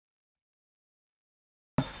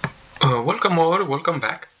Welcome all, welcome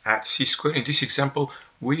back at C-square. In this example,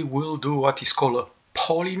 we will do what is called a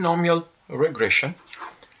polynomial regression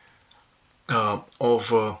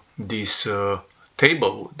of this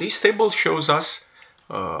table. This table shows us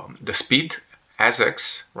the speed as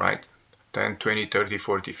x, right? 10, 20, 30,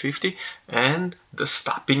 40, 50, and the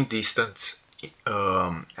stopping distance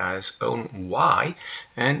as on y.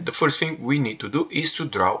 And the first thing we need to do is to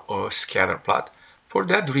draw a scatter plot. For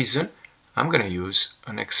that reason, I'm going to use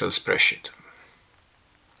an Excel spreadsheet.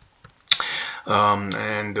 On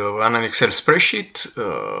an Excel spreadsheet,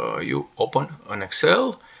 you open an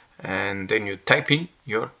Excel and then you type in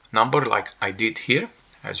your number like I did here,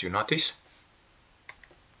 as you notice.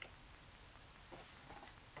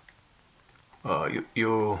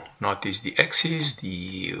 You notice the x's,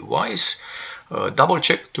 the y's. Double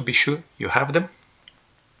check to be sure you have them.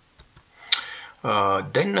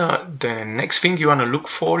 Then the next thing you want to look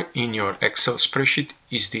for in your Excel spreadsheet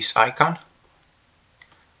is this icon.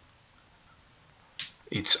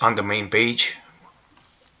 It's on the main page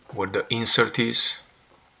where the insert is.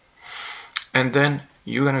 And then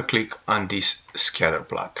you're going to click on this scatter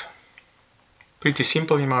plot. Pretty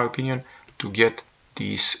simple in my opinion to get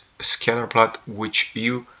this scatter plot, which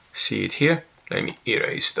you see it here. Let me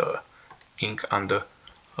erase the ink on the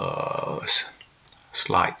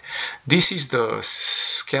slide. This is the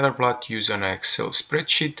scatter plot used on an Excel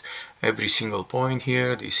spreadsheet. Every single point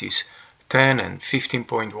here, this is 10 and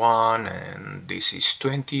 15.1, and this is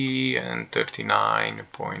 20 and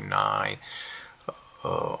 39.9.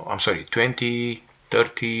 I'm sorry, 20,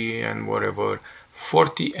 30 and whatever,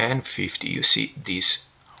 40 and 50. You see these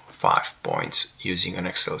 5 points using an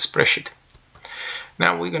Excel spreadsheet.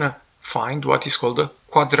 Now we're gonna find what is called a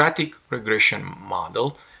quadratic regression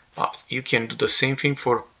model. You can do the same thing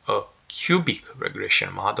for a cubic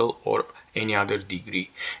regression model or any other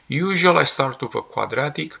degree. Usually I start with a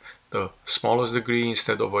quadratic, the smallest degree,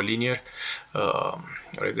 instead of a linear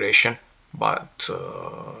regression, but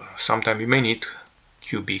sometimes you may need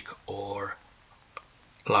cubic or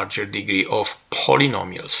larger degree of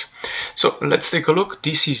polynomials. So let's take a look.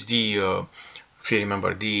 This is the, if you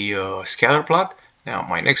remember, the scatter plot. Now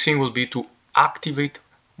my next thing will be to activate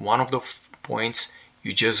one of the points.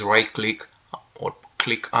 You just right click or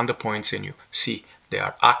click on the points and you see they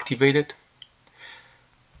are activated.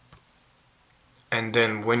 And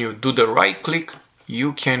then when you do the right click,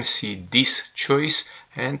 you can see this choice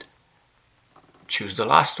and choose the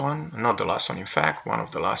last one, not the last one, in fact, one of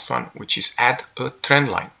the last one, which is add a trend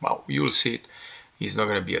line. Well, you will see it is not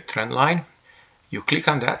going to be a trend line. You click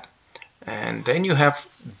on that and then you have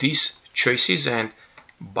these choices, and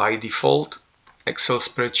by default Excel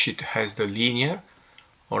spreadsheet has the linear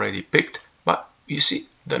already picked, but you see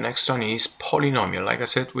the next one is polynomial. Like I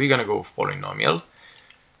said, we're gonna go with polynomial,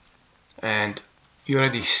 and you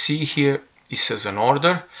already see here it says an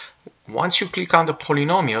order. Once you click on the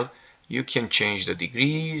polynomial, you can change the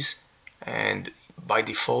degrees, and by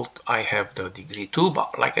default I have the degree 2,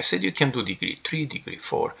 but like I said, you can do degree 3, degree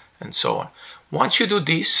 4 and so on. Once you do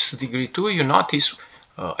this degree 2, you notice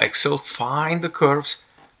Excel find the curves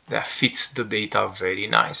that fits the data very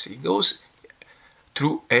nice. It goes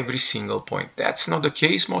through every single point. That's not the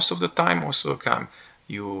case most of the time. Most of the time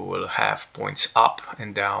you will have points up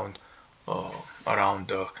and down around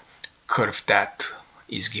the curve that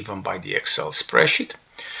is given by the Excel spreadsheet.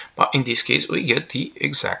 But in this case we get the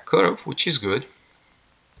exact curve, which is good.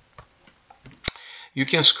 You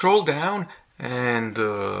can scroll down and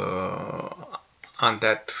on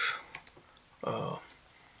that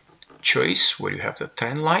choice where you have the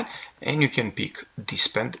trend line, and you can pick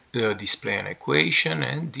display an equation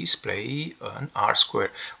and display an R-square,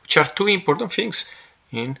 which are two important things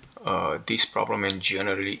in this problem and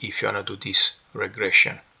generally if you want to do this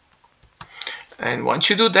regression. And once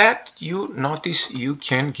you do that, you notice you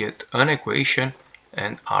can get an equation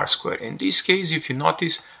and R-square. In this case, if you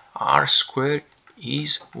notice, R-square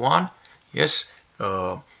is 1. Yes,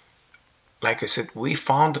 like I said, we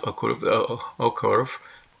found a curve.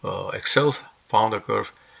 Excel found a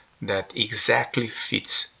curve that exactly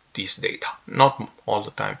fits this data. Not all the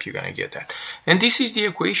time you're gonna get that. And this is the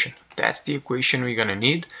equation. That's the equation we're gonna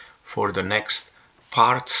need for the next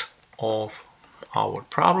part of our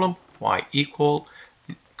problem. Y equal,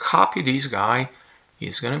 copy this guy,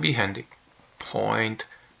 is gonna be handy,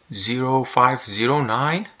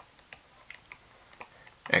 0.0509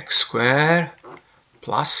 x squared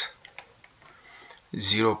plus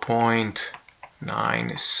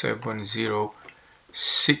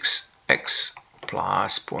 0.9706x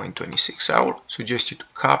plus 0.26. I will suggest you to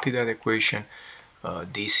copy that equation.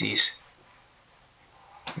 This is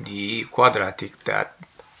the quadratic that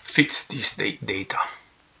fits this data.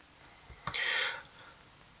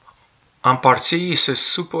 On part C, it says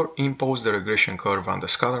superimpose the regression curve on the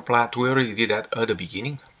scatter plot. We already did that at the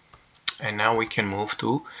beginning. And now we can move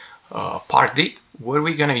to part D, where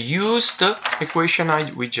we're going to use the equation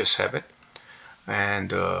we just have it.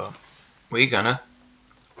 And we're going to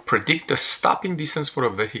predict the stopping distance for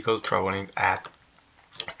a vehicle traveling at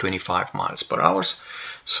 25 miles per hour.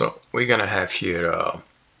 So we're going to have here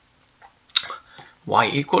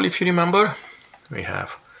y equal, if you remember, we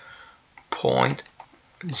have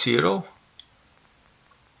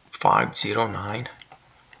 0.0509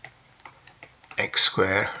 x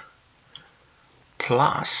squared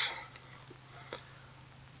plus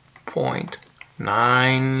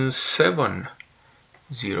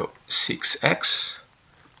 0.9706x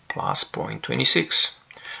plus 0.26.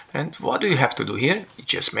 And what do you have to do here? You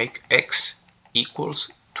just make x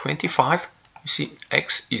equals 25. You see,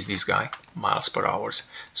 x is this guy, miles per hour.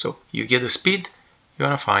 So you get the speed, you're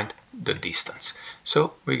gonna find the distance.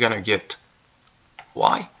 So we're gonna get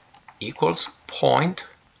y equals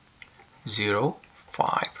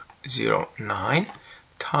 0.0509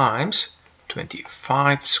 times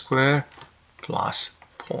 25 squared plus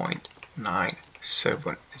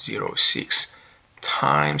 0.9706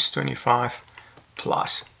 times 25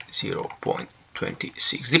 plus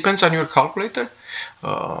 0.26. Depends on your calculator.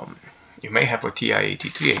 You may have a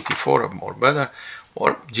TI-83, 84 or better,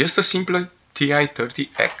 or just a simple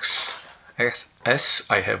TI-30X. As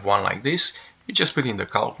I have one like this. You just put in the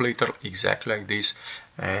calculator exactly like this,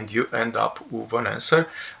 and you end up with an answer.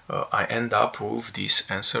 I end up with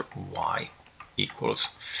this answer y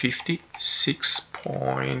equals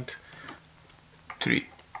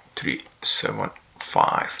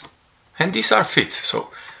 56.3375. And these are feet.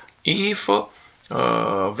 So if a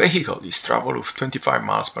vehicle is travel with 25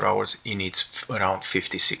 miles per hour, it needs around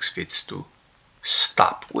 56 feet to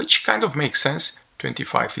stop, which kind of makes sense.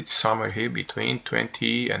 25 feet somewhere here between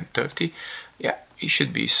 20 and 30. Yeah, it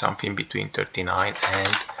should be something between 39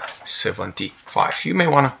 and 75. You may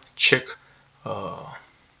want to check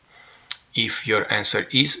if your answer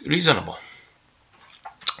is reasonable.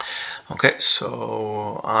 Okay,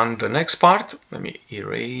 so on the next part, let me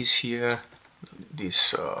erase here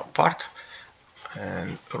this part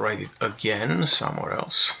and write it again somewhere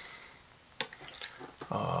else.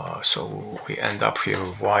 So we end up here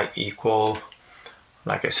with y equal,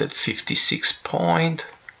 like I said,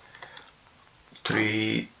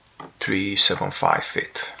 56.3375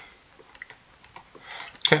 feet.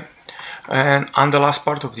 Okay, and on the last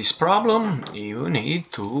part of this problem, you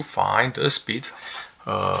need to find the speed.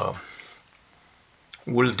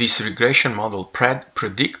 Will this regression model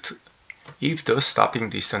predict if the stopping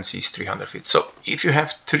distance is 300 feet? So if you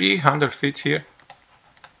have 300 feet here,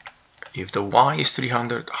 if the y is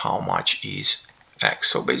 300, how much is x?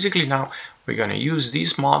 So basically now we're going to use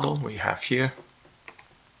this model we have here,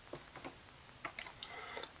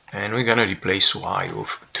 and we're going to replace y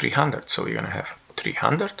with 300. So we're going to have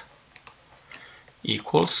 300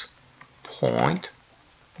 equals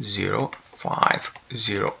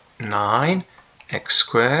 0.0509 x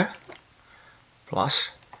squared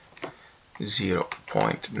plus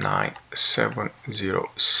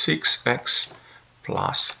 0.9706x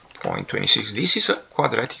plus 0.26. This is a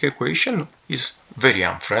quadratic equation. Is very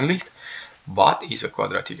unfriendly, but is a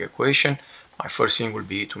quadratic equation. My first thing will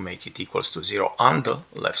be to make it equals to 0 on the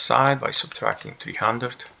left side by subtracting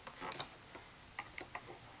 300.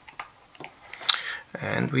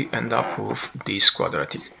 And we end up with this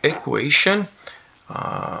quadratic equation.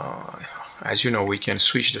 As you know, we can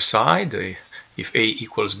switch the side. If A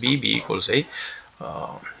equals B, B equals A.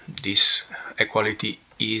 This equality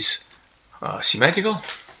is symmetrical.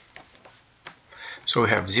 So we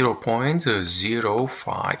have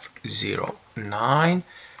 0.0509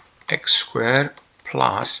 x squared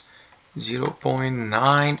plus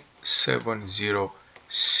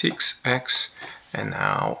 0.9706x, and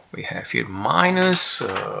now we have here minus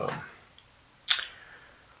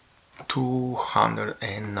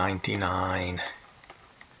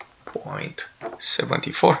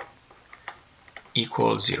 299.74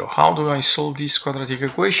 equals 0. How do I solve this quadratic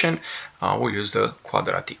equation? We'll use the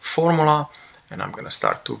quadratic formula, and I'm going to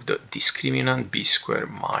start with the discriminant b squared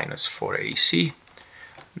minus 4ac.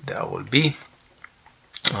 That will be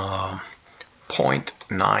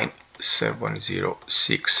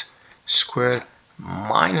 0.9706 squared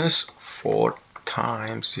minus 4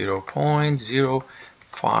 times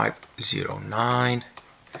 0.0509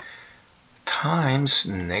 times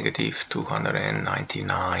negative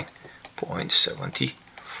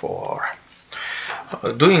 299.74.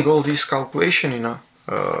 Doing all this calculation in a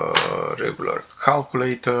regular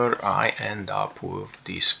calculator, I end up with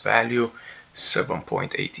this value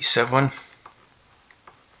 7.87.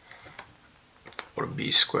 or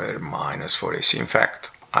b squared minus 4ac. In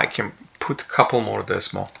fact, I can put a couple more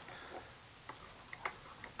decimal.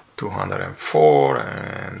 204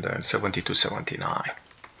 and then 7279.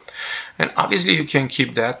 And obviously you can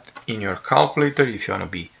keep that in your calculator if you want to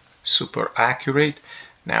be super accurate.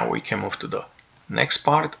 Now we can move to the next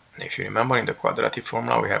part. If you remember, in the quadratic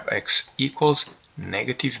formula we have x equals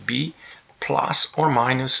negative b plus or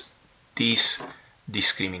minus this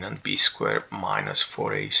discriminant b squared minus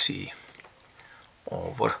 4ac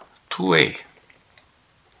over 2a.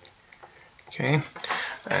 Okay,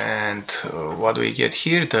 and what do we get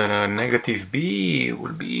here? The negative b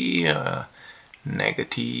will be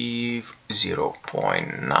negative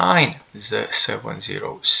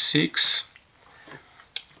 0.9706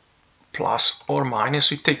 plus or minus,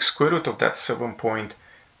 we take square root of that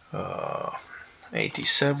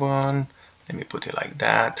 7.87. Let me put it like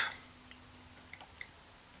that.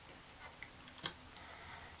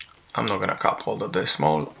 I'm not gonna couple the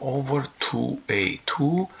decimal, over 2a.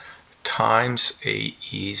 2 times a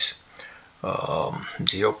is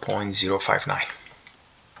 0.059.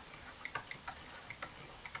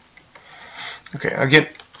 Okay, again,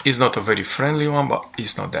 it's not a very friendly one, but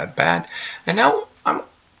it's not that bad. And now,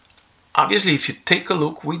 obviously, if you take a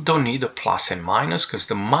look, we don't need a plus and minus because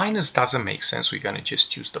the minus doesn't make sense. We're going to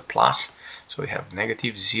just use the plus. So we have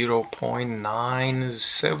negative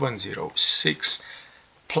 0.9706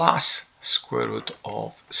 plus square root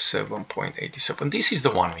of 7.87. This is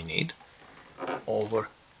the one we need, over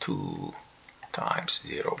 2 times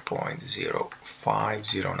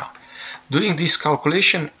 0.050. Now, doing this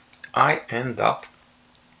calculation, I end up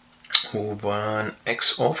with an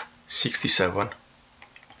x of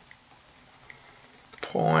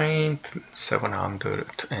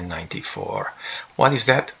 67.794. What is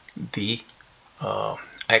that? The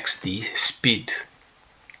xd speed.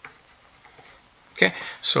 Okay,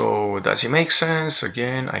 so does it make sense?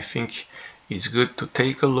 Again, I think it's good to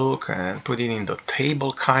take a look and put it in the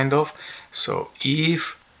table kind of. So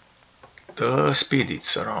if the speed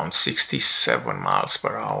is around 67 miles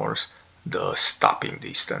per hour, the stopping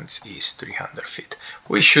distance is 300 feet.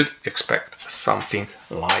 We should expect something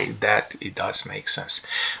like that. It does make sense.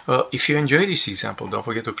 If you enjoyed this example, don't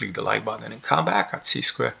forget to click the like button and come back at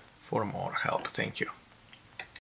C-Square for more help. Thank you.